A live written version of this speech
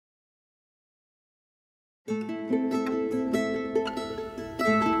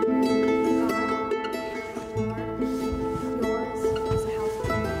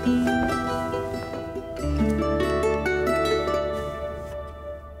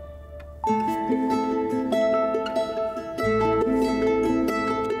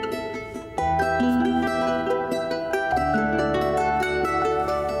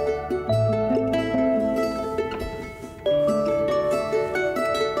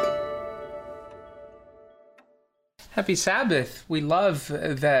Happy Sabbath. We love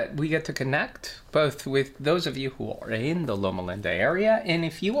that we get to connect both with those of you who are in the Loma Linda area, and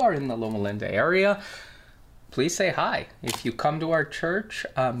if you are in the Loma Linda area, please say hi. If you come to our church,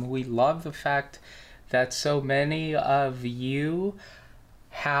 we love the fact that so many of you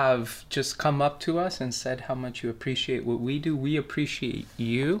have just come up to us and said how much you appreciate what we do. We appreciate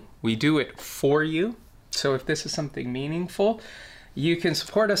you. We do it for you. So if this is something meaningful, you can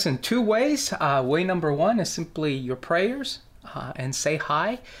support us in two ways. Way number one is simply your prayers and say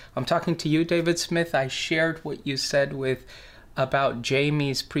hi. I'm talking to you, David Smith. I shared what you said about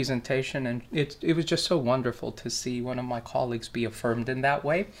Jamie's presentation, and it was just so wonderful to see one of my colleagues be affirmed in that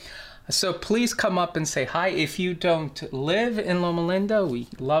way. So please come up and say hi. If you don't live in Loma Linda, we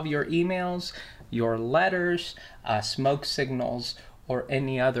love your emails, your letters, smoke signals, or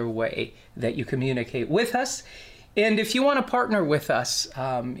any other way that you communicate with us. And if you want to partner with us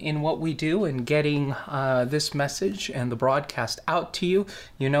in what we do in getting this message and the broadcast out to you,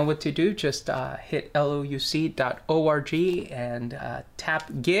 you know what to do. Just hit louc.org and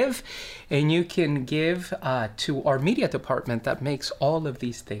tap give, and you can give to our media department that makes all of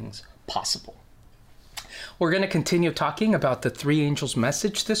these things possible. We're going to continue talking about the three angels'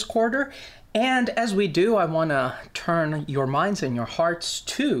 message this quarter. And as we do, I want to turn your minds and your hearts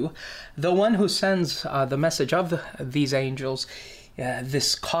to the one who sends the message of these angels,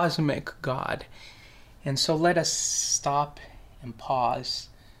 this cosmic God. And so let us stop and pause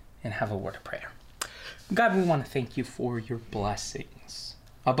and have a word of prayer. God, we want to thank you for your blessings.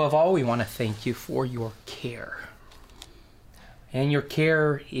 Above all, we want to thank you for your care. And your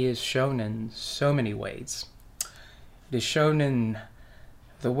care is shown in so many ways. It is shown in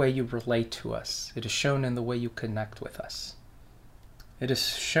the way you relate to us. It is shown in the way you connect with us. It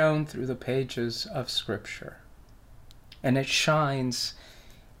is shown through the pages of Scripture. And it shines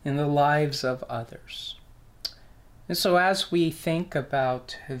in the lives of others. And so as we think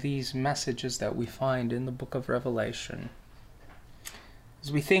about these messages that we find in the book of Revelation,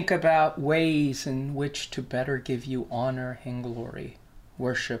 as we think about ways in which to better give you honor and glory,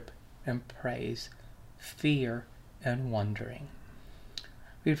 worship and praise, fear and wondering,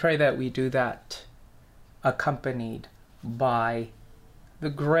 we pray that we do that accompanied by the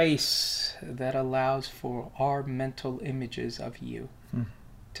grace that allows for our mental images of you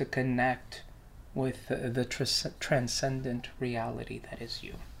to connect with the transcendent reality that is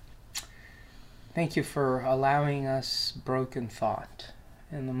you. Thank you for allowing us broken thought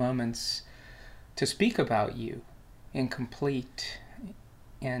in the moments to speak about you in complete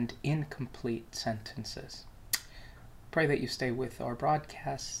and incomplete sentences. Pray that you stay with our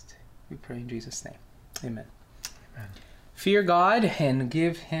broadcast. We pray in Jesus' name. Amen. Amen. Fear God and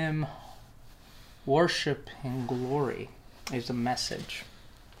give him worship and glory is the message.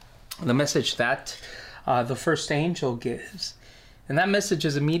 The message that the first angel gives. And that message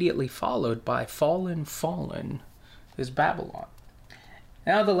is immediately followed by fallen, fallen is Babylon.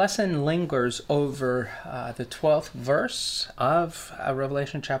 Now the lesson lingers over the 12th verse of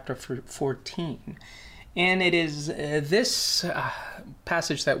Revelation chapter 14. And it is this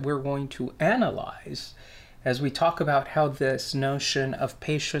passage that we're going to analyze as we talk about how this notion of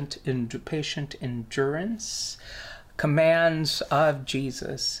patient endurance, commands of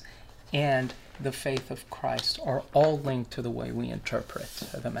Jesus, and the faith of Christ are all linked to the way we interpret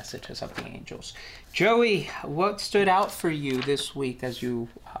the messages of the angels. Joey, what stood out for you this week as you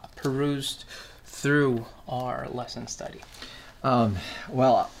perused through our lesson study?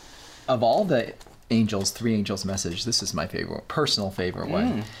 Well, of all the three angels message, this is my personal favorite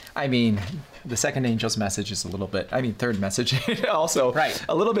one. I mean, the second angel's message is third message also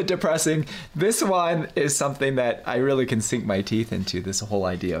a little bit depressing. This one is something that I really can sink my teeth into, this whole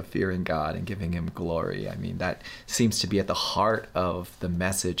idea of fearing God and giving him glory. I mean, that seems to be at the heart of the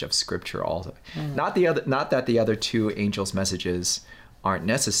message of Scripture also. Not that the other two angels messages aren't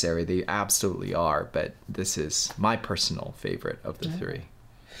necessary, they absolutely are, but this is my personal favorite of the three.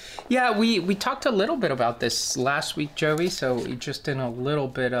 Yeah, we talked a little bit about this last week, Joey, so just in a little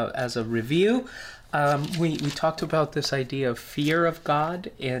bit as a review, we talked about this idea of fear of God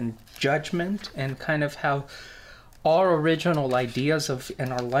and judgment, and kind of how our original ideas of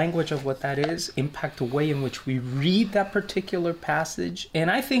and our language of what that is impact the way in which we read that particular passage. And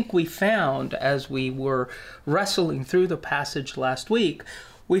I think we found, as we were wrestling through the passage last week,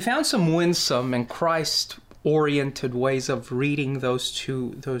 we found some winsome and Christ-oriented ways of reading those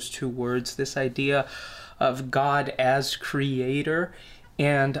two words, this idea of God as creator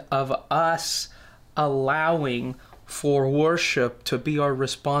and of us allowing for worship to be our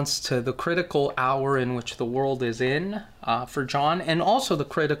response to the critical hour in which the world is in, for John, and also the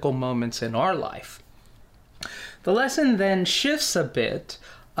critical moments in our life. The lesson then shifts a bit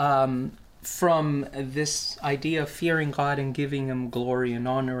from this idea of fearing God and giving him glory and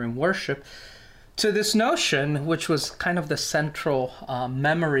honor and worship to this notion, which was kind of the central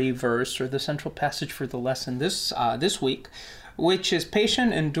memory verse or the central passage for the lesson this week, which is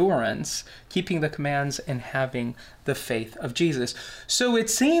patient endurance, keeping the commands and having the faith of Jesus. So it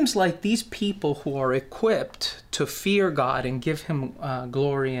seems like these people who are equipped to fear God and give him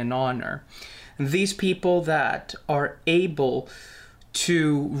glory and honor, these people that are able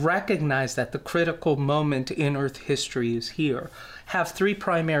to recognize that the critical moment in Earth history is here, have three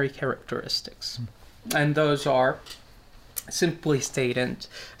primary characteristics. And those are, simply stated,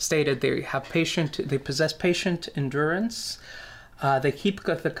 they possess patient endurance, they keep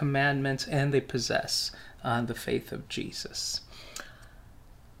the commandments, and they possess the faith of Jesus.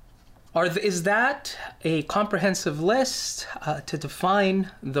 Is that a comprehensive list to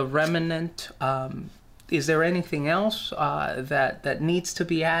define the remnant? Is there anything else that needs to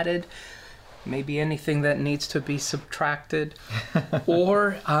be added? Maybe anything that needs to be subtracted?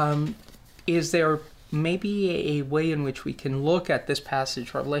 Or is there maybe a way in which we can look at this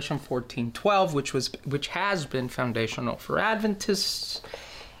passage, Revelation 14:12, which has been foundational for Adventists,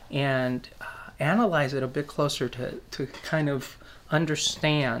 and analyze it a bit closer to kind of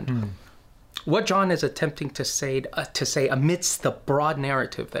understand what John is attempting to say amidst the broad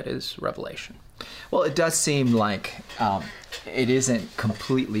narrative that is Revelation? Well, it does seem like it isn't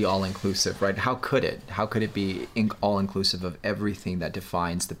completely all-inclusive, right? How could it? How could it be all-inclusive of everything that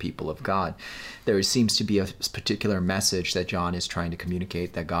defines the people of God? There seems to be a particular message that John is trying to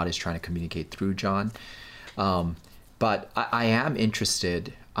communicate, that God is trying to communicate through John. But I am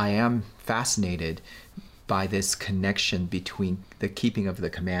interested, I am fascinated by this connection between the keeping of the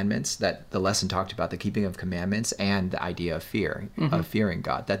commandments, that the lesson talked about, the keeping of commandments, and the idea of fear, of fearing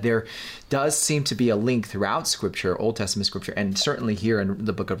God. That there does seem to be a link throughout Scripture, Old Testament Scripture, and certainly here in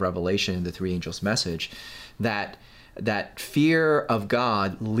the book of Revelation, in the three angels' message, that fear of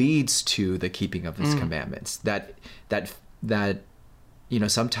God leads to the keeping of his commandments. That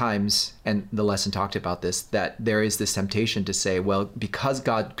sometimes, and the lesson talked about this, that there is this temptation to say, well, because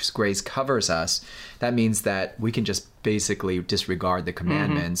God's grace covers us, that means that we can just basically disregard the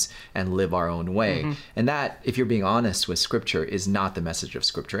commandments and live our own way. And that, if you're being honest with Scripture, is not the message of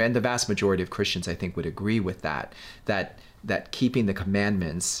Scripture. And the vast majority of Christians, I think, would agree with that keeping the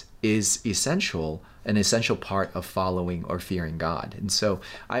commandments is an essential part of following or fearing God. And so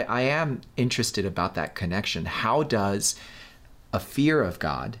I am interested about that connection. How does a fear of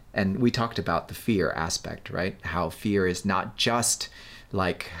God, and we talked about the fear aspect, right? How fear is not just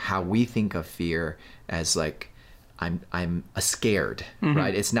like how we think of fear as like I'm scared,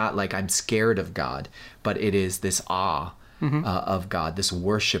 right? It's not like I'm scared of God, but it is this awe of God, this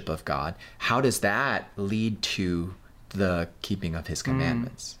worship of God. How does that lead to the keeping of his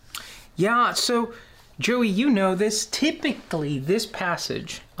commandments? Yeah, so Joey, this typically, this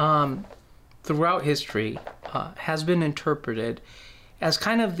passage throughout history has been interpreted as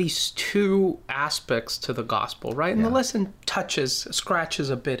kind of these two aspects to the gospel, right? And the lesson scratches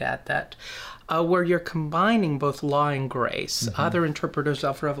a bit at that, where you're combining both law and grace. Other interpreters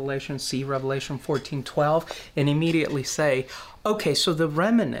of Revelation see Revelation 14:12 and immediately say, okay, so the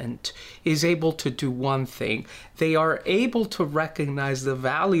remnant is able to do one thing. They are able to recognize the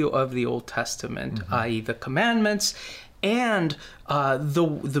value of the Old Testament, i.e. the commandments, and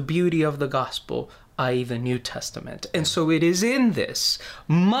the beauty of the gospel, i.e. the New Testament. And so it is in this,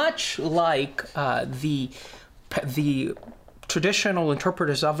 much like the traditional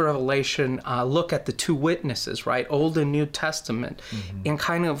interpreters of Revelation look at the two witnesses, right, Old and New Testament, and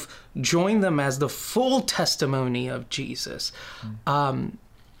kind of join them as the full testimony of Jesus.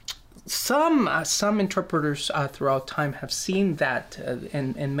 Some interpreters throughout time have seen that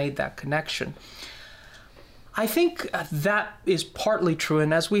and made that connection. I think that is partly true,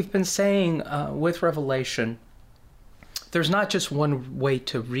 and as we've been saying with Revelation, there's not just one way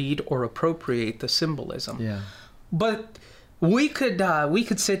to read or appropriate the symbolism. But we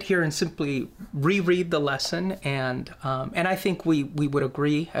could sit here and simply reread the lesson, and I think we would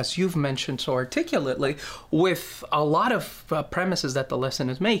agree, as you've mentioned so articulately, with a lot of premises that the lesson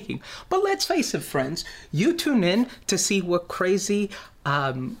is making. But let's face it, friends, you tune in to see what crazy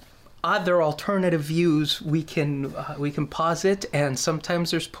other alternative views we can posit, and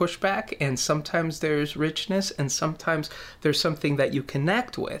sometimes there's pushback, and sometimes there's richness, and sometimes there's something that you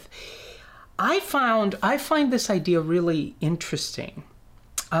connect with. I find this idea really interesting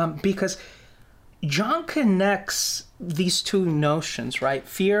because John connects these two notions, right?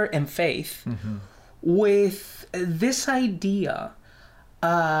 Fear and faith, with this idea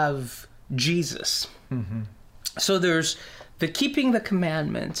of Jesus. So there's the keeping the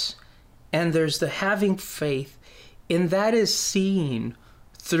commandments, and there's the having faith, and that is seen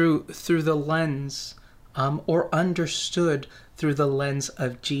through the lens or understood through the lens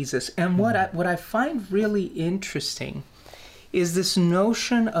of Jesus. And what I find really interesting is this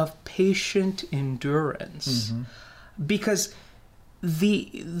notion of patient endurance, because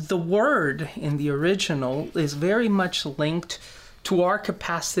the word in the original is very much linked to our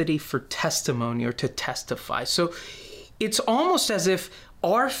capacity for testimony or to testify. So it's almost as if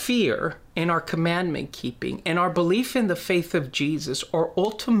our fear and our commandment keeping and our belief in the faith of Jesus are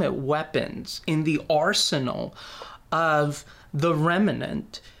ultimate weapons in the arsenal of the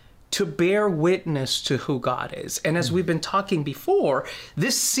remnant to bear witness to who God is. And as we've been talking before,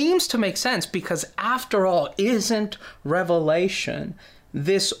 this seems to make sense because, after all, isn't Revelation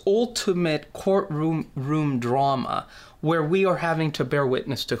this ultimate courtroom drama where we are having to bear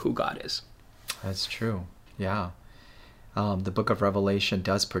witness to who God is? That's true. Yeah. The book of Revelation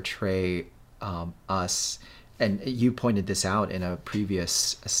does portray us, and you pointed this out in a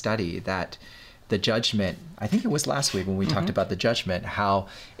previous study, that the judgment, I think it was last week when we talked about the judgment, how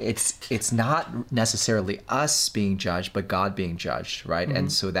it's not necessarily us being judged, but God being judged, right?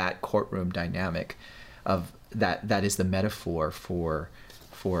 And so that courtroom dynamic of that is the metaphor for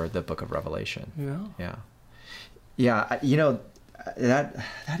the book of Revelation. Yeah. You know, that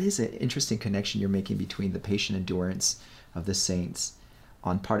is an interesting connection you're making between the patient endurance of the saints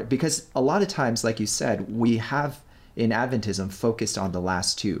on part, because a lot of times, like you said, we have in Adventism focused on the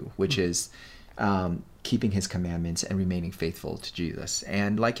last two, which is keeping his commandments and remaining faithful to Jesus.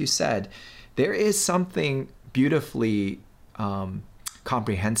 And like you said, there is something beautifully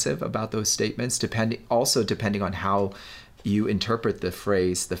comprehensive about those statements, depending on how you interpret the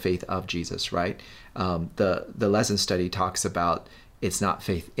phrase, the faith of Jesus, right? The lesson study talks about it's not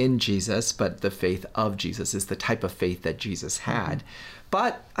faith in Jesus, but the faith of Jesus is the type of faith that Jesus had.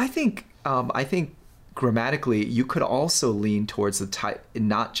 But I think grammatically, you could also lean towards the type,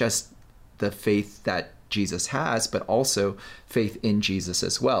 not just the faith that Jesus has, but also faith in Jesus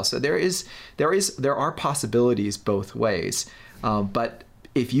as well. So there are possibilities both ways. But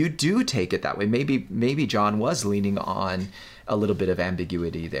if you do take it that way, maybe John was leaning on a little bit of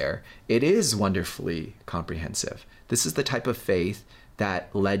ambiguity there. It is wonderfully comprehensive. This is the type of faith that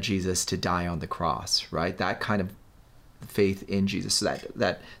led Jesus to die on the cross, right? That kind of faith in Jesus, so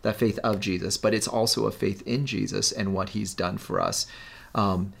that faith of Jesus, but it's also a faith in Jesus and what he's done for us,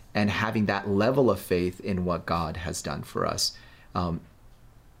 and having that level of faith in what God has done for us,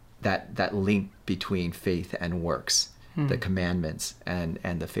 that link between faith and works, the commandments and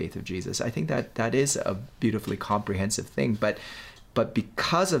the faith of Jesus. I think that is a beautifully comprehensive thing, but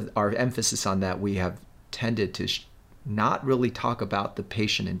because of our emphasis on that, we have tended to not really talk about the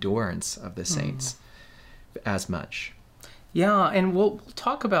patient endurance of the saints as much. Yeah, and we'll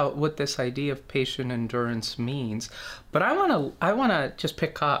talk about what this idea of patient endurance means. But I want to just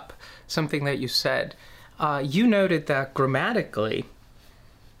pick up something that you said. You noted that grammatically,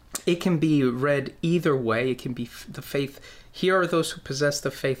 it can be read either way. It can be the faith. Here are those who possess the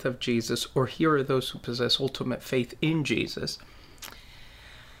faith of Jesus, or here are those who possess ultimate faith in Jesus.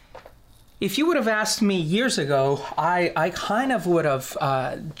 If you would have asked me years ago, I kind of would have,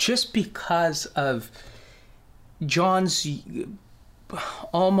 just because of John's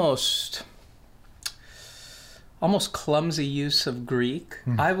almost clumsy use of Greek,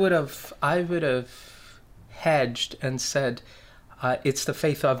 I would have hedged and said it's the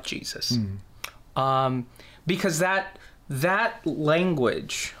faith of Jesus, because that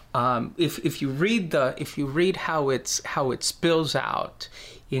language, if you read how it spills out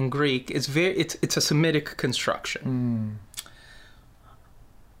in Greek, it's a Semitic construction.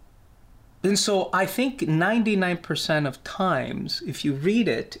 And so I think 99% of times, if you read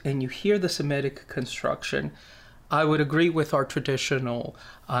it and you hear the Semitic construction, I would agree with our traditional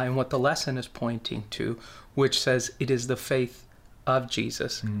and what the lesson is pointing to, which says it is the faith of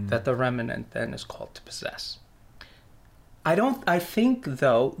Jesus that the remnant then is called to possess. I think,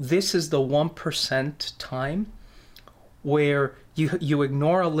 though, this is the 1% time where you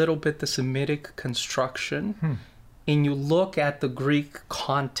ignore a little bit the Semitic construction and you look at the Greek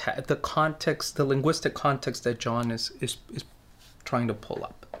context, the linguistic context that John is trying to pull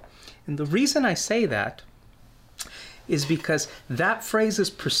up. And the reason I say that is because that phrase is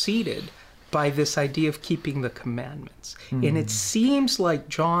preceded by this idea of keeping the commandments. And it seems like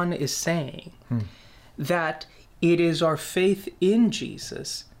John is saying that it is our faith in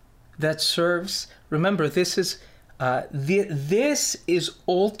Jesus that serves. Remember, this is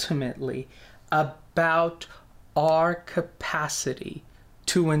ultimately about our capacity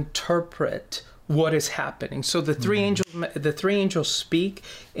to interpret what is happening. So the three angels speak,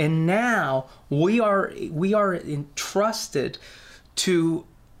 and now we are entrusted to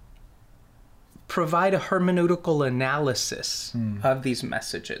provide a hermeneutical analysis of these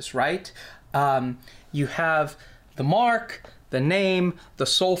messages, right? You have the mark, the name, the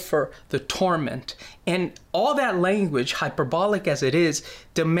sulfur, the torment, and all that language, hyperbolic as it is,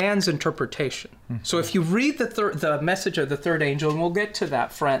 demands interpretation. So if you read the message of the third angel, and we'll get to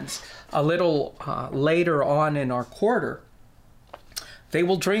that, friends, a little later on in our quarter, they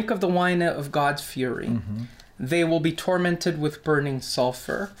will drink of the wine of God's fury. They will be tormented with burning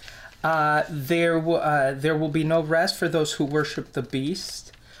sulfur. There will be no rest for those who worship the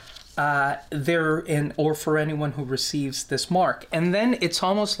beast. Or for anyone who receives this mark. And then it's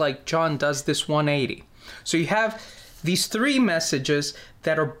almost like John does this 180. So you have these three messages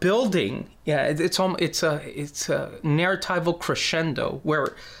that are building. Yeah, it's a narratival crescendo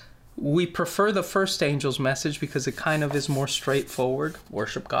where we prefer the first angel's message because it kind of is more straightforward.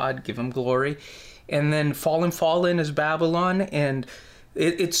 Worship God, give him glory. And then fallen is Babylon, and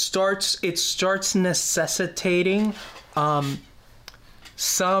it starts necessitating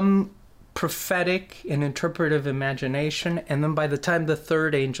some prophetic and interpretive imagination, and then by the time the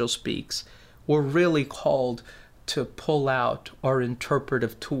third angel speaks, we're really called to pull out our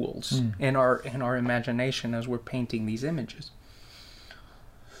interpretive tools and our imagination as we're painting these images.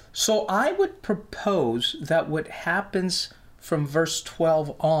 So I would propose that what happens from verse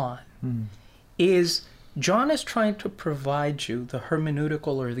 12 on is John is trying to provide you the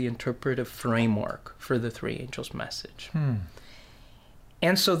hermeneutical or the interpretive framework for the three angels' message.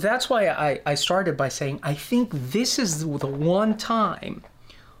 And so that's why I started by saying, I think this is the one time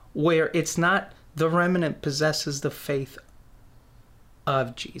where it's not the remnant possesses the faith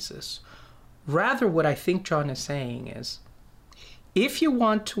of Jesus. Rather, what I think John is saying is, if you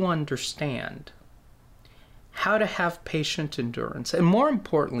want to understand how to have patient endurance, and more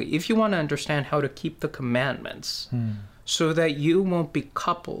importantly, if you want to understand how to keep the commandments so that you won't be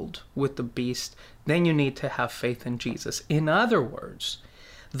coupled with the beast, then you need to have faith in Jesus. In other words,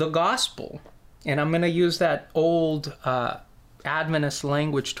 the gospel, and I'm going to use that old Adventist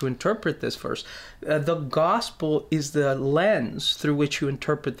language to interpret this verse, the gospel is the lens through which you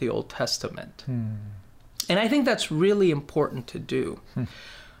interpret the Old Testament. And I think that's really important to do,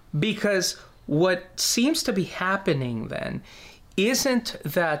 because what seems to be happening then isn't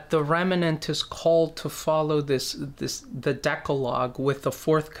that the remnant is called to follow the Decalogue with the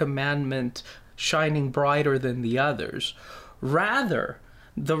fourth commandment shining brighter than the others. Rather,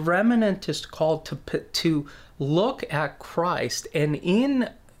 the remnant is called to look at Christ, and in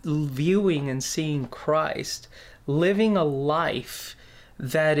viewing and seeing Christ, living a life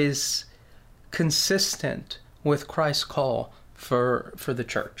that is consistent with Christ's call for the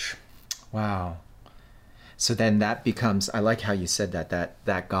church. Wow. So then that becomes, I like how you said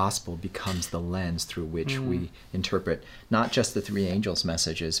that gospel becomes the lens through which we interpret not just the three angels'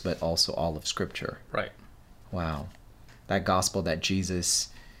 messages, but also all of Scripture. Right. Wow. That gospel that Jesus,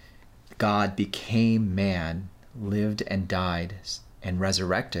 God became man, lived and died and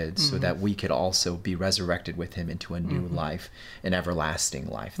resurrected so that we could also be resurrected with him into a new life, an everlasting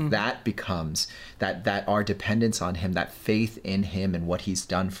life. That becomes, that our dependence on him, that faith in him and what he's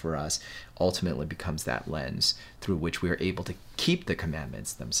done for us, ultimately becomes that lens through which we are able to keep the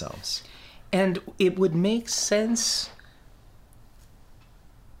commandments themselves. And it would make sense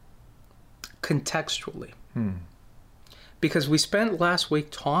contextually. Because we spent last week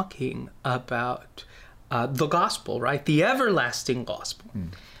talking about the gospel, right? The everlasting gospel.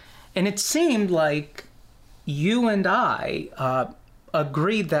 And it seemed like you and I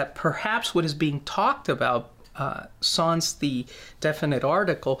agreed that perhaps what is being talked about, sans the definite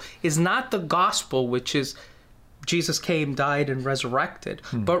article, is not the gospel, which is Jesus came, died, and resurrected,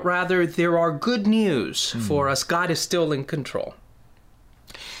 but rather there are good news for us. God is still in control.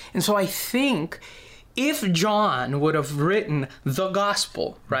 And so I think if John would have written the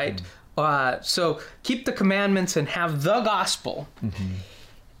gospel, right, So keep the commandments and have the gospel.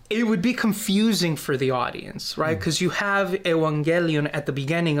 It would be confusing for the audience, right? Because you have evangelion at the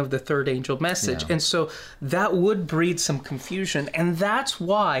beginning of the third angel message. And so that would breed some confusion. And that's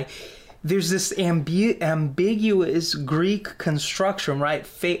why there's this ambiguous Greek construction, right?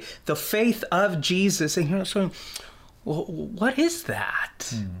 The faith of Jesus. And you're saying, well, what is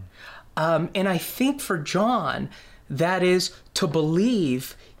that? And I think for John, that is to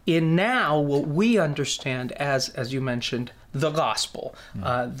believe in now what we understand as you mentioned, the gospel,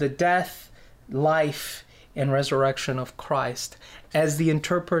 the death, life, and resurrection of Christ as the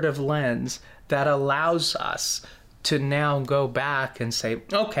interpretive lens that allows us to now go back and say,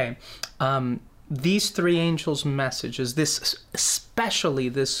 okay, these three angels' messages, especially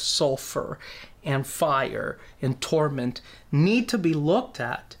this sulfur and fire and torment, need to be looked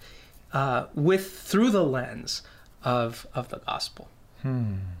at through the lens of the gospel.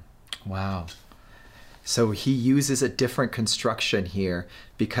 Wow. So he uses a different construction here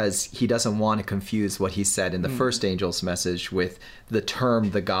because he doesn't want to confuse what he said in the first angel's message with the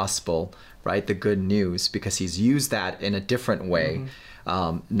term the gospel, right? The good news, because he's used that in a different way,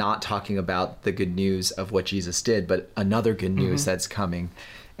 not talking about the good news of what Jesus did, but another good news that's coming.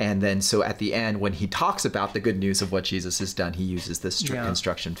 And then so at the end, when he talks about the good news of what Jesus has done, he uses this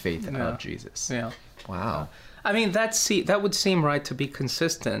construction faith of Jesus. Yeah. Wow. I mean, that would seem right to be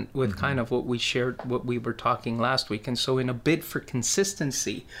consistent with kind of what we shared, what we were talking last week. And so in a bid for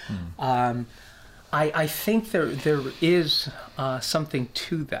consistency, I think there is something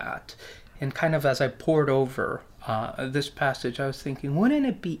to that. And kind of as I poured over this passage, I was thinking, wouldn't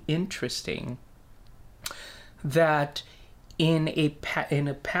it be interesting that in a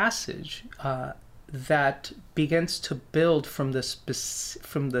passage that begins to build from the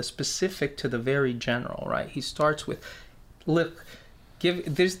specific to the very general, right? He starts with, look,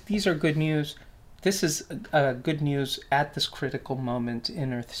 these are good news. This is good news at this critical moment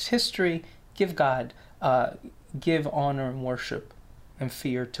in Earth's history. Give honor and worship and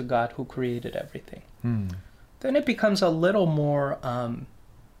fear to God who created everything. Then it becomes a little more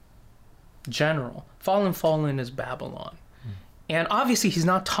general. Fallen is Babylon. And obviously he's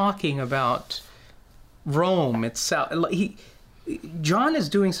not talking about Rome itself. John is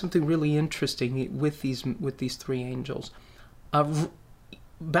doing something really interesting with these three angels.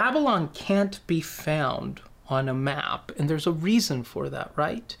 Babylon can't be found on a map, and there's a reason for that,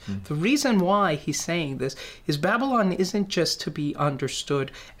 right? The reason why he's saying this is Babylon isn't just to be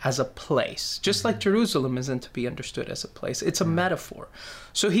understood as a place, just like Jerusalem isn't to be understood as a place. It's a metaphor.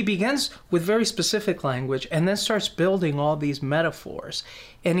 So he begins with very specific language and then starts building all these metaphors.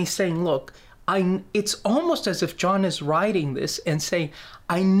 And he's saying, look, it's almost as if John is writing this and saying,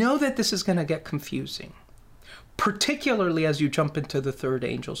 I know that this is going to get confusing, particularly as you jump into the third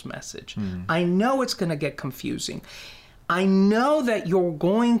angel's message. I know it's going to get confusing. I know that you're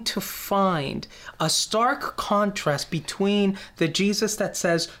going to find a stark contrast between the Jesus that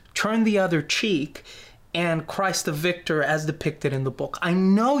says, turn the other cheek, and Christ the victor as depicted in the book. I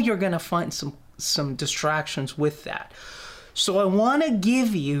know you're going to find some distractions with that. So I want to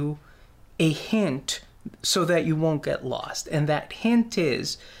give you a hint so that you won't get lost. And that hint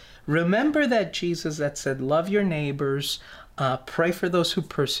is, remember that Jesus that said, love your neighbors, pray for those who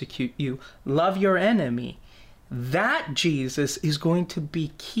persecute you, love your enemy. That Jesus is going to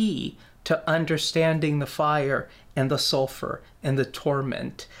be key to understanding the fire and the sulfur and the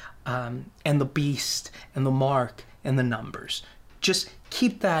torment and the beast and the mark and the numbers. Just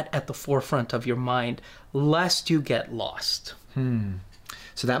keep that at the forefront of your mind, lest you get lost.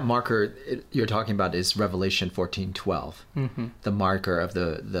 So that marker you're talking about is Revelation 14:12, the marker of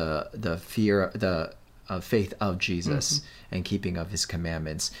the fear, the faith of Jesus and keeping of his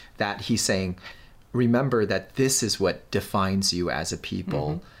commandments. That he's saying, remember that this is what defines you as a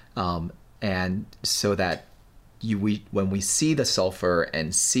people, and so that when we see the sulfur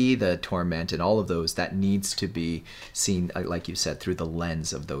and see the torment and all of those, that needs to be seen, like you said, through the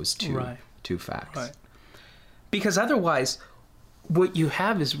lens of those two facts. Right. Because otherwise, what you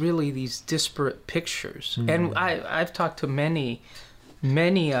have is really these disparate pictures. And I've talked to many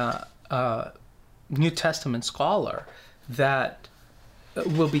New Testament scholar that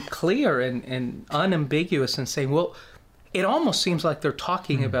will be clear and unambiguous in saying, well, it almost seems like they're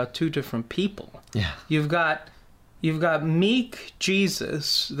talking about two different people. Yeah. You've got meek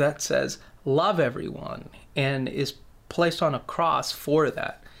Jesus that says, love everyone, and is placed on a cross for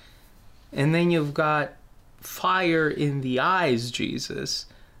that. And then you've got fire in the eyes Jesus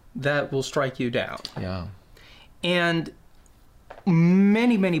that will strike you down. Yeah. And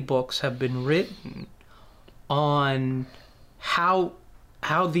many books have been written on how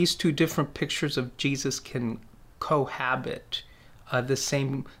how these two different pictures of Jesus can cohabit the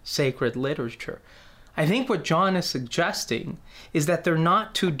same sacred literature. I think what John is suggesting is that they're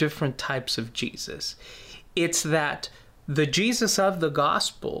not two different types of Jesus. It's that the Jesus of the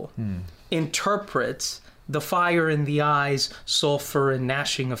gospel interprets the fire in the eyes, sulfur and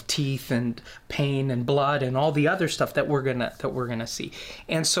gnashing of teeth and pain and blood and all the other stuff that we're gonna see.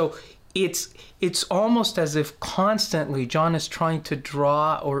 And so it's almost as if constantly John is trying to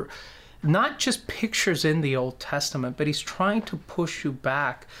draw, or not just pictures in the Old Testament, but he's trying to push you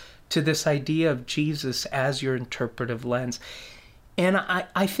back to this idea of Jesus as your interpretive lens. And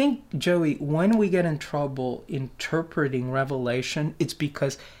I think, Joey, when we get in trouble interpreting Revelation, it's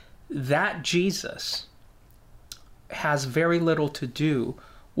because that Jesus has very little to do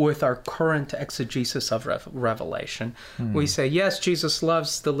with our current exegesis of Revelation. We say, yes, Jesus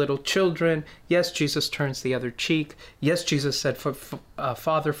loves the little children. Yes, Jesus turns the other cheek. Yes, Jesus said,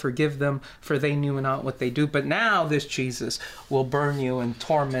 Father, forgive them, for they knew not what they do. But now this Jesus will burn you in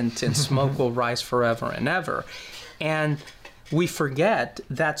torment, and smoke will rise forever and ever. And we forget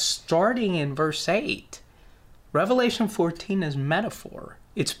that starting in verse 8, Revelation 14 is metaphor.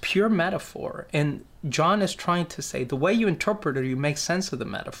 It's pure metaphor. And John is trying to say the way you interpret or you make sense of the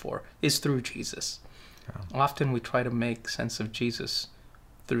metaphor is through Jesus. Yeah. Often we try to make sense of Jesus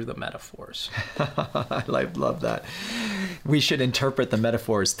through the metaphors. I love that. We should interpret the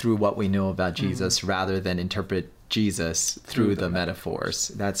metaphors through what we know about Jesus rather than interpret Jesus through the metaphors.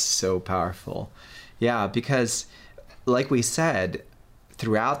 That's so powerful. Yeah, because like we said,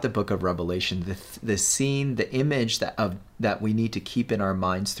 throughout the book of Revelation, the scene, the image that we need to keep in our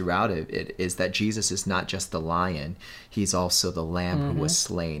minds throughout it is that Jesus is not just the lion, he's also the lamb who was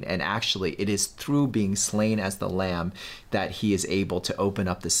slain. And actually, it is through being slain as the lamb that he is able to open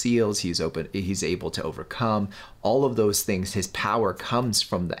up the seals, he's able to overcome all of those things. His power comes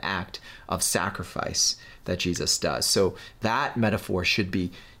from the act of sacrifice that Jesus does. So that metaphor should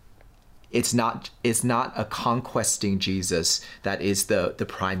be, it's not a conquesting Jesus that is the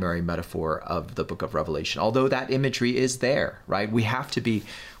primary metaphor of the book of Revelation, although that imagery is there, right? We have to be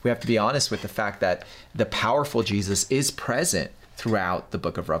honest with the fact that the powerful Jesus is present throughout the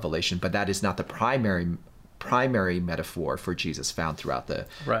book of Revelation, but that is not the primary metaphor for Jesus found throughout the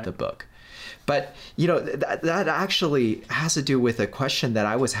book. But that actually has to do with a question that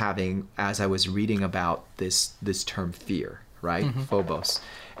I was having as I was reading about this term fear, right? Phobos.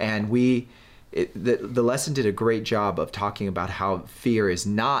 And the lesson did a great job of talking about how fear is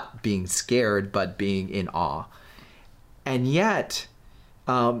not being scared, but being in awe. And yet,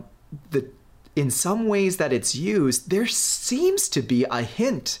 in some ways that it's used, there seems to be a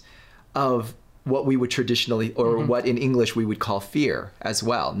hint of what we would traditionally, or what in English we would call fear as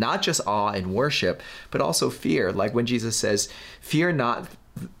well. Not just awe and worship, but also fear. Like when Jesus says, fear not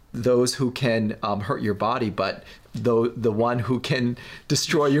those who can hurt your body, but the one who can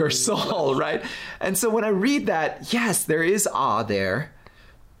destroy your soul, right? And so when I read that, yes, there is awe there,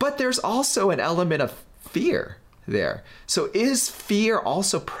 but there's also an element of fear there. So is fear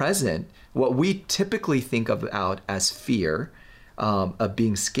also present, what we typically think about as fear, of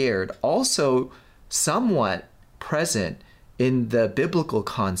being scared, also somewhat present in the biblical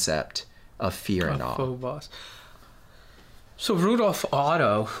concept of fear and awe? Phobos. So Rudolf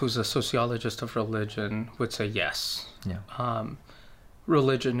Otto, who's a sociologist of religion, would say yes. Yeah.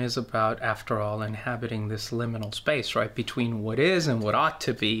 Religion is about, after all, inhabiting this liminal space, right, between what is and what ought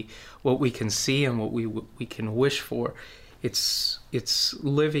to be, what we can see and what we can wish for. It's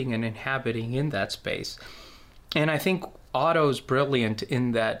living and inhabiting in that space. And I think Otto's brilliant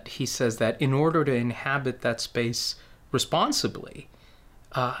in that he says that in order to inhabit that space responsibly,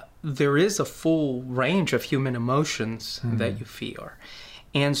 there is a full range of human emotions that you feel.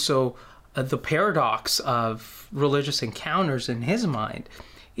 And so the paradox of religious encounters in his mind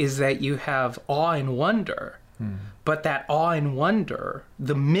is that you have awe and wonder, but that awe and wonder,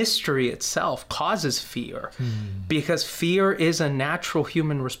 the mystery itself causes fear, because fear is a natural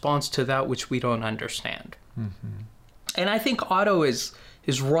human response to that which we don't understand. And I think Otto is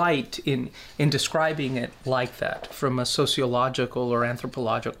right in describing it like that from a sociological or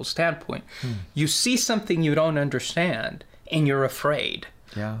anthropological standpoint. You see something you don't understand and you're afraid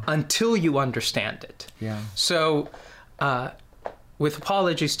until you understand it. So with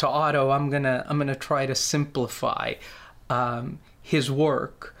apologies to Otto, I'm gonna try to simplify his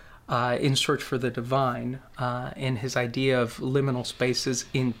work in Search for the Divine and his idea of liminal spaces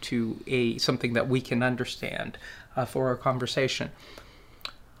into something that we can understand for our conversation.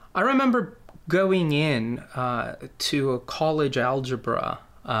 I remember going in to a college algebra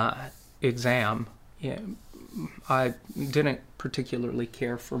exam. I didn't particularly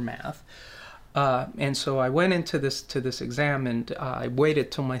care for math. And so I went into this exam, and I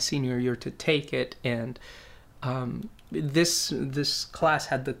waited till my senior year to take it. And this class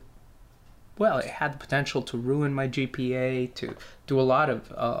had it had the potential to ruin my GPA, to do a lot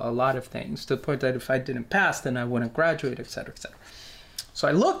of things, to the point that if I didn't pass, then I wouldn't graduate, et cetera, et cetera. So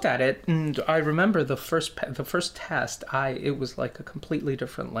I looked at it, and I remember the first test. It was like a completely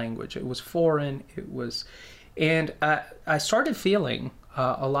different language. It was foreign. And I started feeling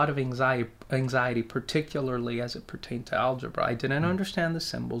a lot of anxiety, particularly as it pertained to algebra. I didn't understand the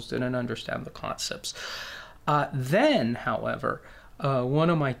symbols, didn't understand the concepts. Then, however, one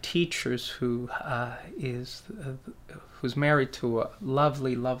of my teachers, who's married to a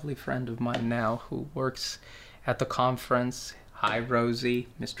lovely, lovely friend of mine now, who works at the conference. Hi, Rosie,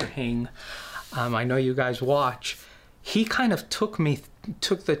 Mr. Hing. I know you guys watch. He kind of took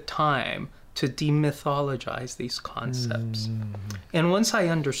the time to demythologize these concepts. And once I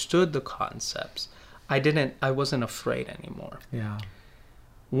understood the concepts, I wasn't afraid anymore. Yeah.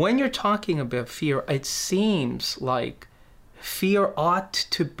 When you're talking about fear, it seems like fear ought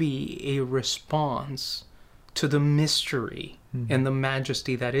to be a response to the mystery and the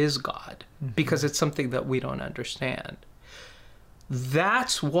majesty that is God, because it's something that we don't understand.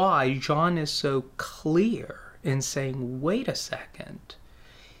 That's why John is so clear in saying, wait a second,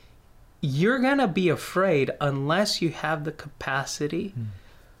 you're going to be afraid unless you have the capacity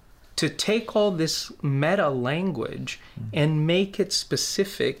to take all this meta language and make it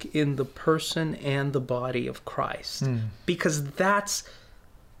specific in the person and the body of Christ. Because that's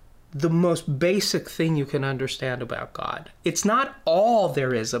the most basic thing you can understand about God. It's not all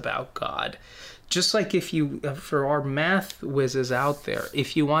there is about God. Just like if you, for our math whizzes out there,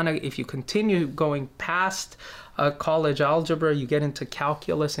 if you continue going past college algebra, you get into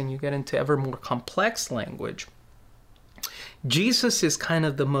calculus and you get into ever more complex language. Jesus is kind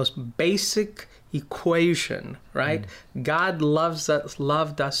of the most basic equation, right? God loved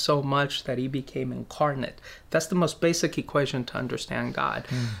us so much that he became incarnate. That's the most basic equation to understand God.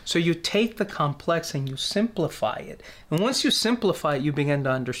 So you take the complex and you simplify it. And once you simplify it, you begin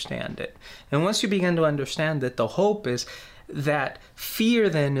to understand it. And once you begin to understand it, the hope is that fear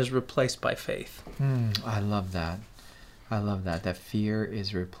then is replaced by faith. I love that. That fear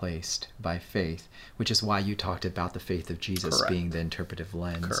is replaced by faith, which is why you talked about the faith of Jesus Correct. being the interpretive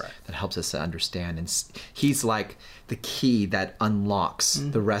lens Correct. that helps us to understand. And he's like the key that unlocks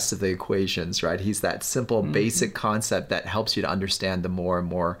the rest of the equations, right? He's that simple, basic concept that helps you to understand the more and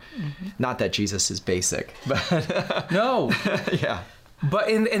more. Not that Jesus is basic, but No. yeah. But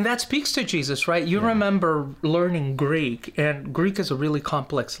and that speaks to Jesus, right? You remember learning Greek, and Greek is a really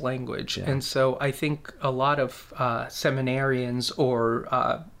complex language. Yeah. And so I think a lot of seminarians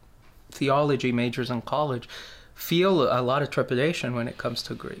or theology majors in college feel a lot of trepidation when it comes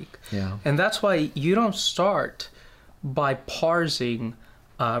to Greek. Yeah. And that's why you don't start by parsing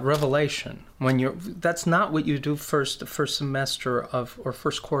Revelation. That's not what you do first semester or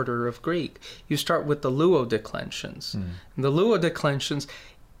first quarter of Greek. You start with the luodeclensions. And the luodeclensions,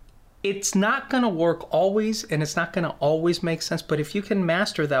 it's not going to work always, and it's not going to always make sense. But if you can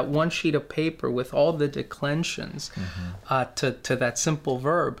master that one sheet of paper with all the declensions to that simple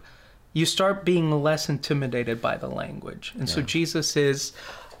verb, you start being less intimidated by the language. And so Jesus is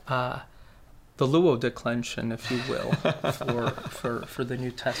the luodeclension, if you will, for the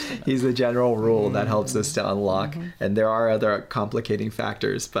New Testament. He's the general rule that helps us to unlock. And there are other complicating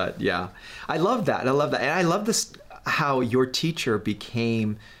factors, but yeah. I love that. And I love this, how your teacher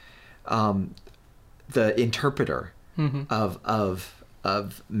became the interpreter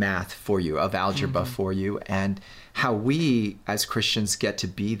of math for you, of algebra for you, and how we as Christians get to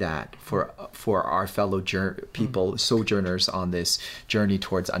be that for our fellow people, sojourners on this journey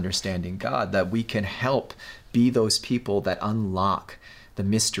towards understanding God, that we can help be those people that unlock the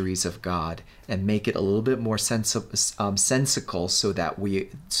mysteries of God and make it a little bit more sensical, so that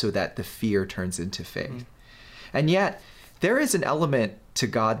the fear turns into faith. And yet there is an element to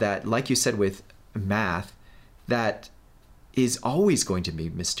God that, like you said with math, that is always going to be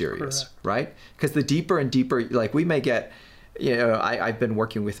mysterious. Correct. Right? Because the deeper and deeper, like we may get, I've been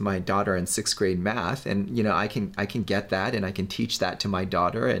working with my daughter in 6th grade math, and I can get that, and I can teach that to my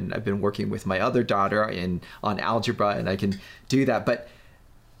daughter, and I've been working with my other daughter on algebra, and I can do that. But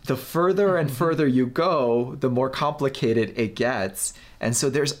the further and further you go, the more complicated it gets. And so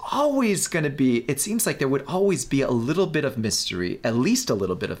there's always going to be, it seems like there would always be a little bit of mystery, at least a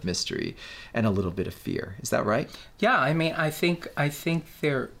little bit of mystery, and a little bit of fear. Is that right? Yeah, I mean, I think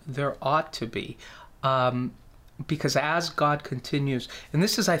there ought to be. because as God continues, and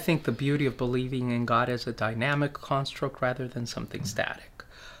this is, I think, the beauty of believing in God as a dynamic construct rather than something static,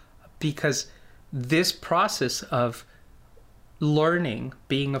 because this process of learning,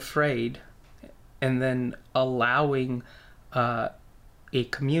 being afraid, and then allowing a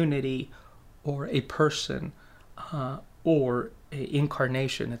community or a person or a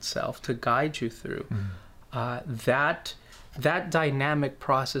incarnation itself to guide you through, that dynamic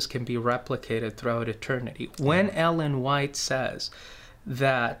process can be replicated throughout eternity. When Ellen White says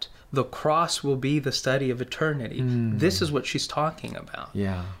that the cross will be the study of eternity, this is what she's talking about.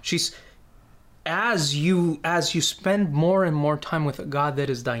 Yeah. She's as you spend more and more time with a God that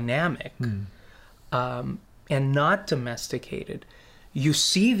is dynamic and not domesticated, you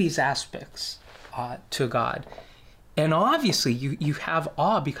see these aspects to God. And obviously you have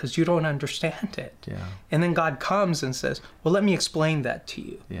awe because you don't understand it. Yeah. And then God comes and says, well, let me explain that to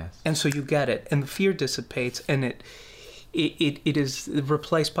you. Yes. And so you get it. And the fear dissipates, and it is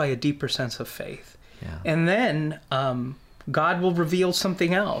replaced by a deeper sense of faith. Yeah. And then God will reveal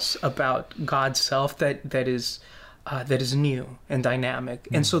something else about God's self that is new and dynamic.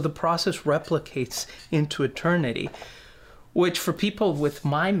 And so the process replicates into eternity, which for people with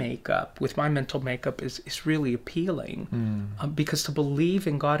my mental makeup is really appealing, because to believe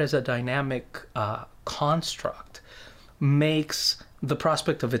in God as a dynamic construct makes the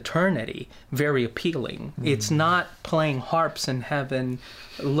prospect of eternity very appealing. It's not playing harps in heaven,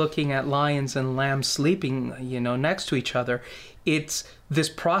 looking at lions and lambs sleeping, next to each other. It's this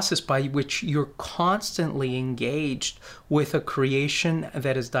process by which you're constantly engaged with a creation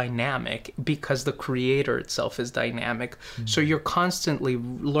that is dynamic because the creator itself is dynamic. So you're constantly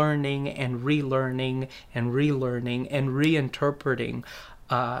learning and relearning and relearning and reinterpreting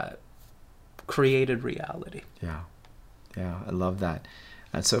created reality. Yeah. Yeah, I love that.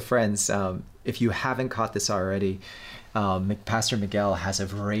 So friends, if you haven't caught this already, Pastor Miguel has a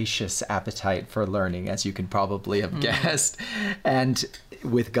voracious appetite for learning, as you can probably have guessed. And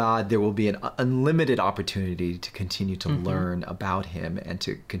with God, there will be an unlimited opportunity to continue to learn about him and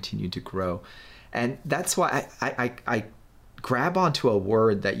to continue to grow. And that's why I grab onto a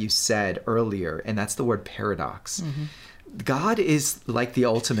word that you said earlier, and that's the word paradox. God is like the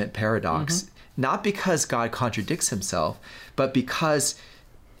ultimate paradox. Not because God contradicts himself, but because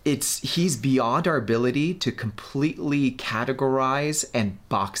he's beyond our ability to completely categorize and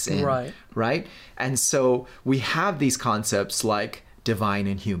box in. Right? And so we have these concepts like divine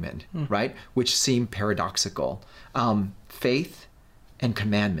and human, right? Which seem paradoxical. Faith and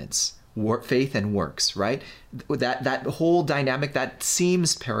commandments, faith and works, right? That whole dynamic, that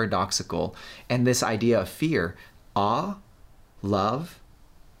seems paradoxical. And this idea of fear, awe, love,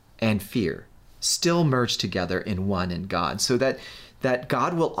 and fear still merge together in one in God, so that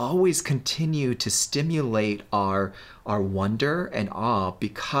God will always continue to stimulate our wonder and awe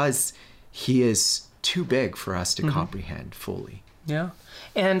because he is too big for us to comprehend fully. Yeah.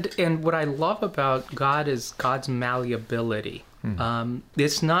 And what I love about God is God's malleability.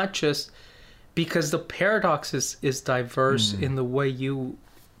 It's not just because the paradox is diverse in the way you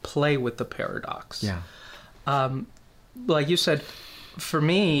play with the paradox. Yeah. Like you said, for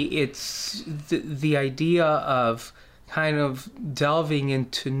me, it's the idea of kind of delving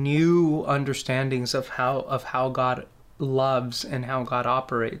into new understandings of how God loves and how God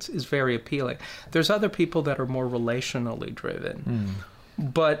operates is very appealing. There's other people that are more relationally driven.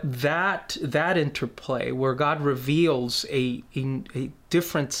 But that interplay where God reveals a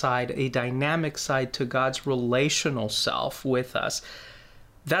different side, a dynamic side to God's relational self with us,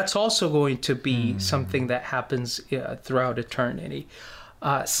 that's also going to be something that happens throughout eternity.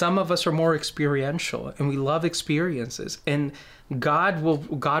 Some of us are more experiential, and we love experiences. And God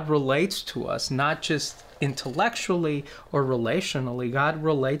relates to us not just intellectually or relationally. God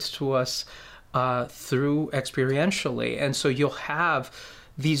relates to us through experientially, and so you'll have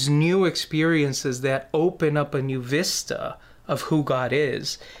these new experiences that open up a new vista of who God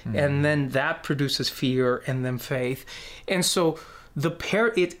is, and then that produces fear and then faith, and so.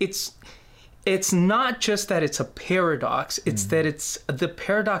 It's not just that it's a paradox, it's that the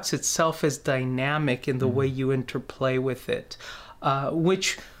paradox itself is dynamic in the way you interplay with it,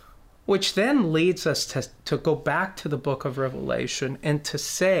 which then leads us to go back to the book of Revelation and to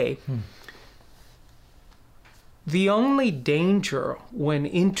say, the only danger when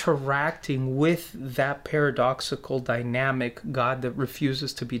interacting with that paradoxical dynamic God that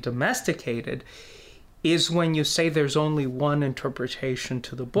refuses to be domesticated is when you say there's only one interpretation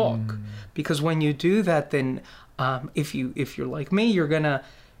to the book. Because when you do that, then if you're like me, you're gonna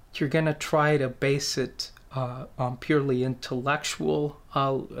try to base it purely intellectual,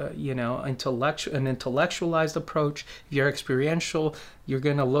 an intellectualized approach. If you're experiential, you're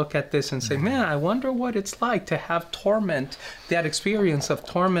going to look at this and say, man, I wonder what it's like to have torment, that experience of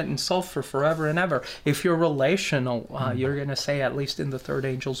torment and sulfur forever and ever. If you're relational, you're going to say, at least in the third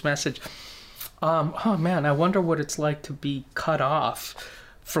angel's message, oh man, I wonder what it's like to be cut off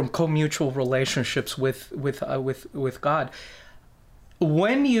from co-mutual relationships with God.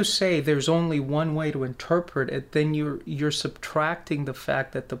 When you say there's only one way to interpret it, then you're subtracting the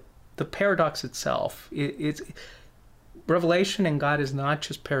fact that the paradox itself, it's revelation in God is not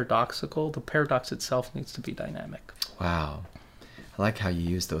just paradoxical. The paradox itself needs to be dynamic. Wow. I like how you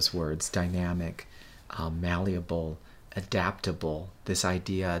use those words, dynamic, malleable, adaptable, this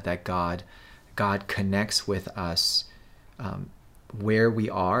idea that God connects with us where we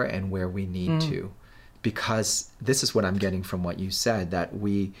are and where we need to. Because this is what I'm getting from what you said, that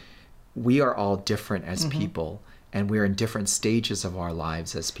we are all different as people, and we're in different stages of our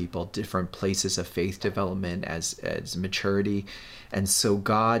lives as people, different places of faith development, as maturity. And so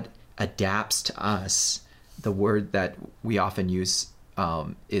God adapts to us. The word that we often use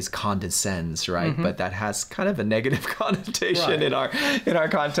is condescends, right? But that has kind of a negative connotation in our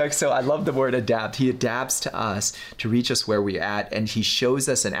context. So I love the word adapt. He adapts to us to reach us where we're at, and he shows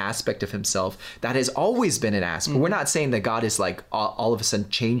us an aspect of himself that has always been an aspect. We're not saying that God is like all of a sudden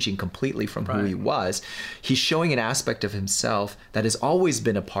changing completely from who he was. He's showing an aspect of himself that has always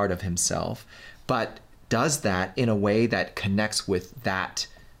been a part of himself, but does that in a way that connects with that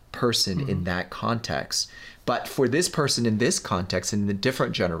person in that context. But for this person in this context, in the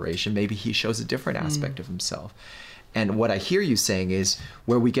different generation, maybe he shows a different aspect of himself. And what I hear you saying is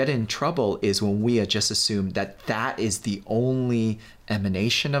where we get in trouble is when we just assume that is the only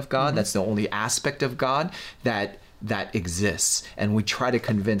emanation of God, that's the only aspect of God that exists. And we try to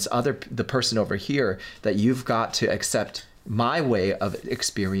convince the person over here that you've got to accept my way of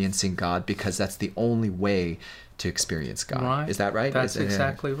experiencing God because that's the only way to experience God. Right. Is that right? That's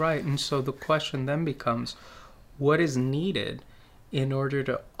exactly right. And so the question then becomes, what is needed in order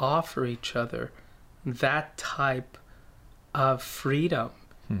to offer each other that type of freedom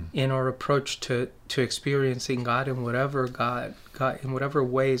in our approach to experiencing God in whatever in whatever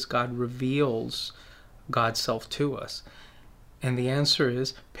ways God reveals God's self to us? And the answer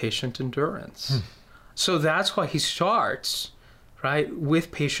is patient endurance. So that's why he starts, right,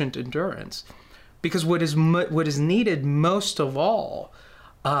 with patient endurance. Because what is needed most of all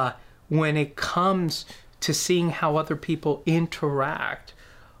when it comes to seeing how other people interact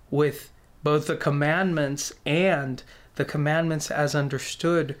with both the commandments and the commandments as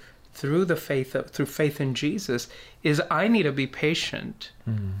understood through faith in Jesus is I need to be patient,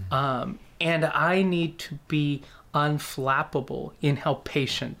 and I need to be unflappable in how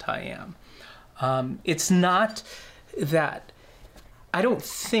patient I am. It's not that I don't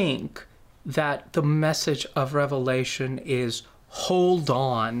think that the message of Revelation is hold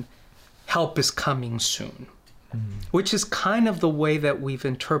on, help is coming soon, which is kind of the way that we've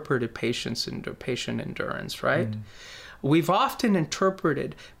interpreted patient endurance, right? We've often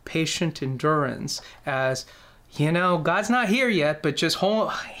interpreted patient endurance as, God's not here yet, but just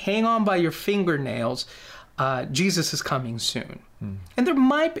hang on by your fingernails. Jesus is coming soon. And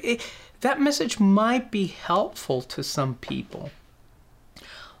that message might be helpful to some people.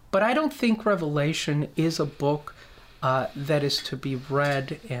 But I don't think Revelation is a book that is to be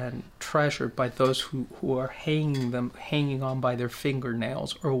read and treasured by those who are hanging on by their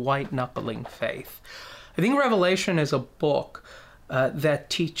fingernails or white-knuckling faith. I think Revelation is a book that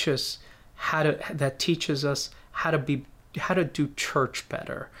teaches us how to do church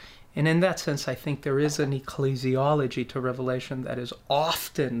better. And in that sense, I think there is an ecclesiology to Revelation that is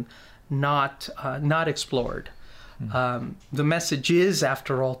often not explored. The message is,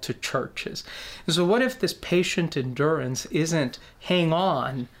 after all, to churches. So what if this patient endurance isn't hang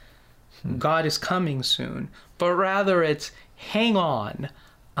on, God is coming soon, but rather it's hang on.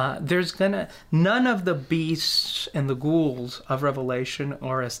 None of the beasts and the ghouls of Revelation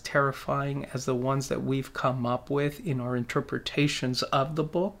are as terrifying as the ones that we've come up with in our interpretations of the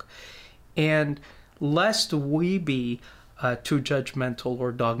book. And lest we be too judgmental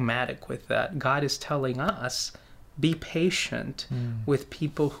or dogmatic with that, God is telling us, be patient with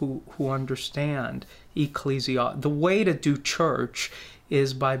people who understand ecclesia. The way to do church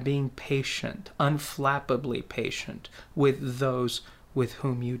is by being patient, unflappably patient with those with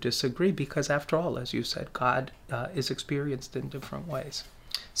whom you disagree, because after all, as you said, God is experienced in different ways.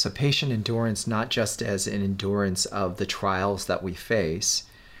 So patient endurance, not just as an endurance of the trials that we face,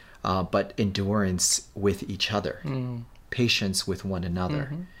 but endurance with each other, patience with one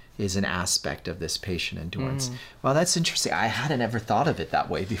another. is an aspect of this patient endurance. Well, that's interesting. I hadn't ever thought of it that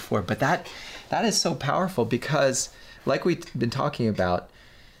way before, but that is so powerful because, like we've been talking about,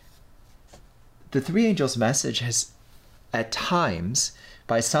 the three angels message has, at times,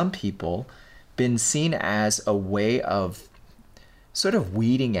 by some people, been seen as a way of sort of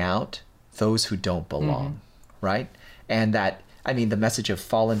weeding out those who don't belong, right? And that, I mean, the message of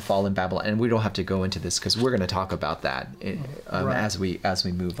fallen Babylon, and we don't have to go into this because we're going to talk about that as we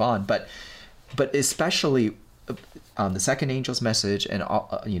move on. But especially the second angel's message and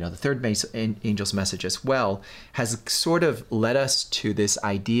the third angel's message as well has sort of led us to this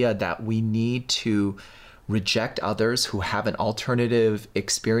idea that we need to reject others who have an alternative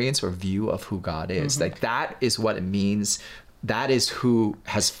experience or view of who God is. Like that is what it means. That is who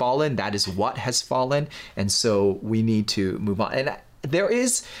has fallen. That is what has fallen. And so we need to move on. And there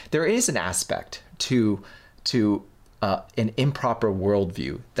is an aspect to an improper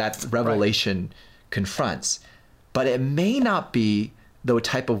worldview that Revelation confronts, but it may not be the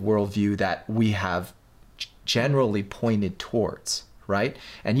type of worldview that we have generally pointed towards. Right?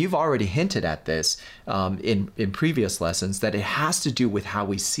 And you've already hinted at this in previous lessons, that it has to do with how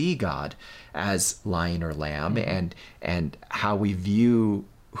we see God as lion or lamb, and how we view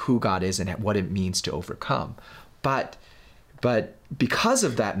who God is and what it means to overcome. But because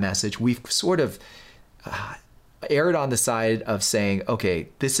of that message, we've sort of erred on the side of saying, okay,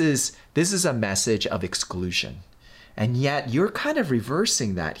 this is a message of exclusion. And yet you're kind of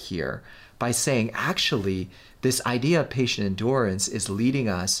reversing that here by saying, actually, this idea of patient endurance is leading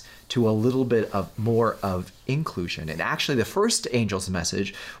us to a little bit of more of inclusion. And actually, the first angel's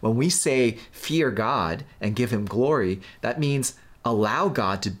message, when we say fear God and give him glory, that means allow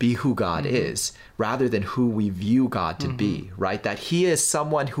God to be who God is, rather than who we view God to be, right? That he is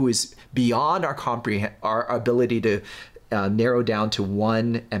someone who is beyond our ability to narrow down to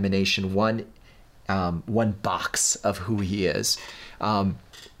one emanation, one box of who he is.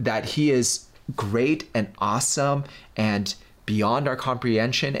 That he is great and awesome and beyond our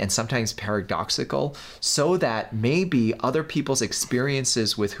comprehension and sometimes paradoxical, so that maybe other people's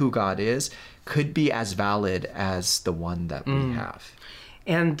experiences with who God is could be as valid as the one that we have.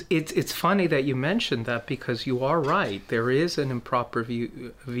 And it's funny that you mentioned that, because you are right. There is an improper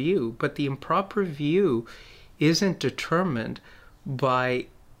view, but the improper view isn't determined by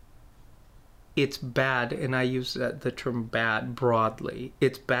it's bad, and I use the term bad broadly.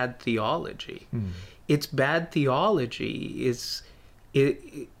 It's bad theology. It's bad theology is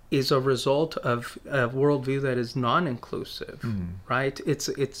a result of a worldview that is non-inclusive, right?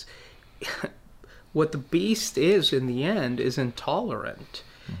 It's what the beast is in the end is intolerant,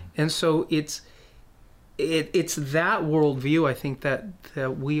 and so it's that worldview, I think,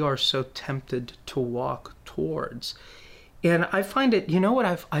 that we are so tempted to walk towards. And I find it,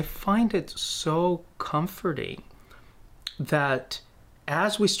 I find it so comforting that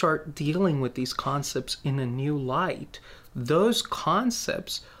as we start dealing with these concepts in a new light, those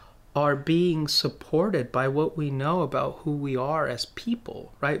concepts are being supported by what we know about who we are as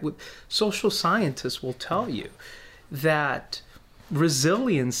people, right? Social scientists will tell you that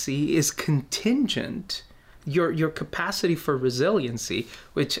resiliency is contingent. Your capacity for resiliency,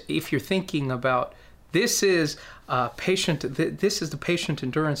 which, if you're thinking about this is the patient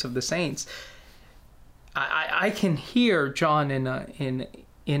endurance of the saints. I can hear John in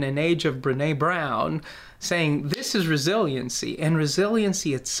an age of Brené Brown saying this is resiliency, and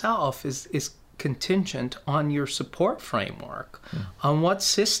resiliency itself is contingent on your support framework, on what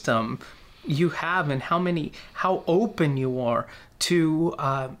system you have, and how open you are to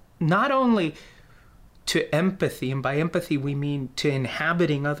not only to empathy, and by empathy we mean to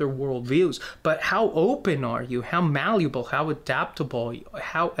inhabiting other worldviews, but how open are you, how malleable, how adaptable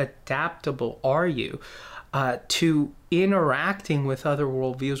are you to interacting with other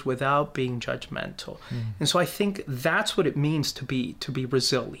worldviews without being judgmental. And so I think that's what it means to be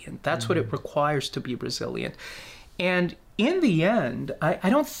resilient. That's what it requires to be resilient. And in the end, I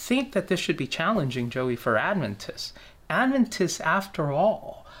don't think that this should be challenging, Joey, for Adventists. Adventists, after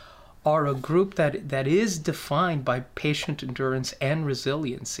all, are a group that is defined by patient endurance and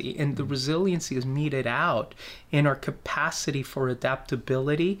resiliency. And the resiliency is meted out in our capacity for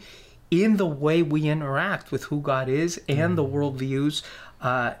adaptability in the way we interact with who God is and the worldviews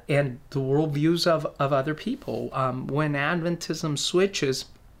of other people. When Adventism switches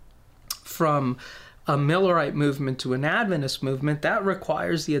from a Millerite movement to an Adventist movement, that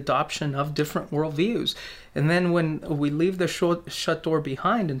requires the adoption of different worldviews. And then when we leave the shut door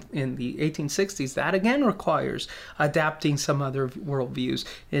behind in the 1860s, that again requires adapting some other worldviews.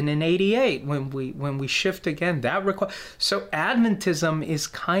 And in 88, when we shift again, that requires... So Adventism is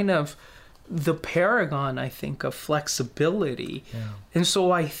kind of the paragon, I think, of flexibility. Yeah. And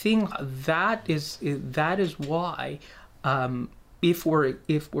so I think that is why... If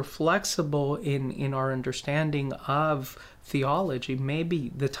we're flexible in our understanding of theology,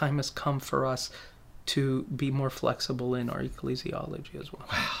 maybe the time has come for us to be more flexible in our ecclesiology as well.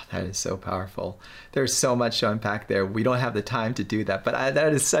 Wow, that is so powerful. There's so much to unpack there. We don't have the time to do that, but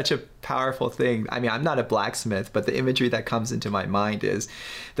that is such a powerful thing. I mean, I'm not a blacksmith, but the imagery that comes into my mind is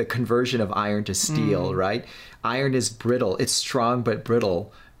the conversion of iron to steel, right? Iron is brittle. It's strong but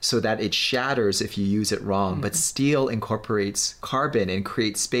brittle, so that it shatters if you use it wrong. But steel incorporates carbon and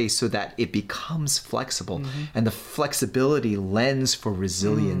creates space so that it becomes flexible. And the flexibility lends for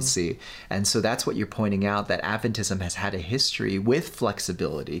resiliency. And so that's what you're pointing out, that Adventism has had a history with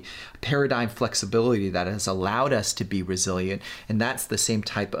flexibility, paradigm flexibility that has allowed us to be resilient. And that's the same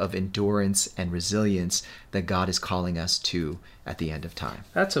type of endurance and resilience that God is calling us to at the end of time.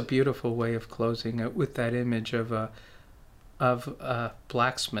 That's a beautiful way of closing it, with that image of a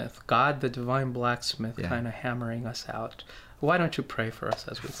blacksmith, God, the divine blacksmith, kind of hammering us out. Why don't you pray for us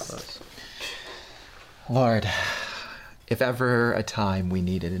as we close? Lord, if ever a time we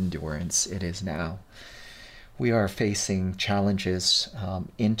needed endurance, it is now. We are facing challenges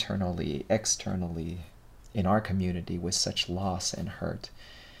internally, externally, in our community with such loss and hurt.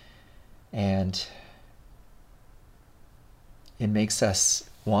 And it makes us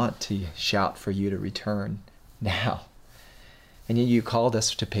want to shout for you to return now. And yet you called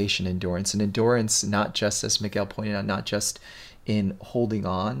us to patient endurance, and endurance not just, as Miguel pointed out, not just in holding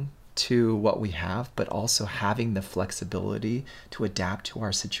on to what we have, but also having the flexibility to adapt to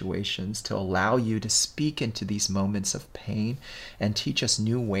our situations, to allow you to speak into these moments of pain and teach us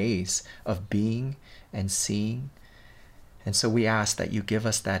new ways of being and seeing. And so we ask that you give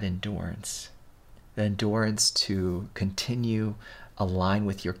us that endurance, the endurance to continue align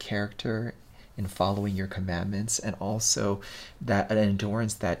with your character in following your commandments, and also that an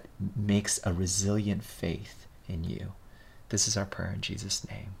endurance that makes a resilient faith in you. This is our prayer in Jesus'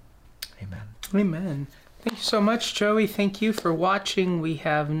 name. Amen. Amen. Thank you so much, Joey. Thank you for watching. We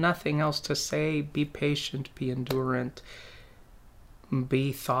have nothing else to say. Be patient, be endurant,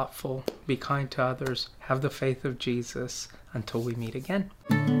 be thoughtful, be kind to others, have the faith of Jesus until we meet again.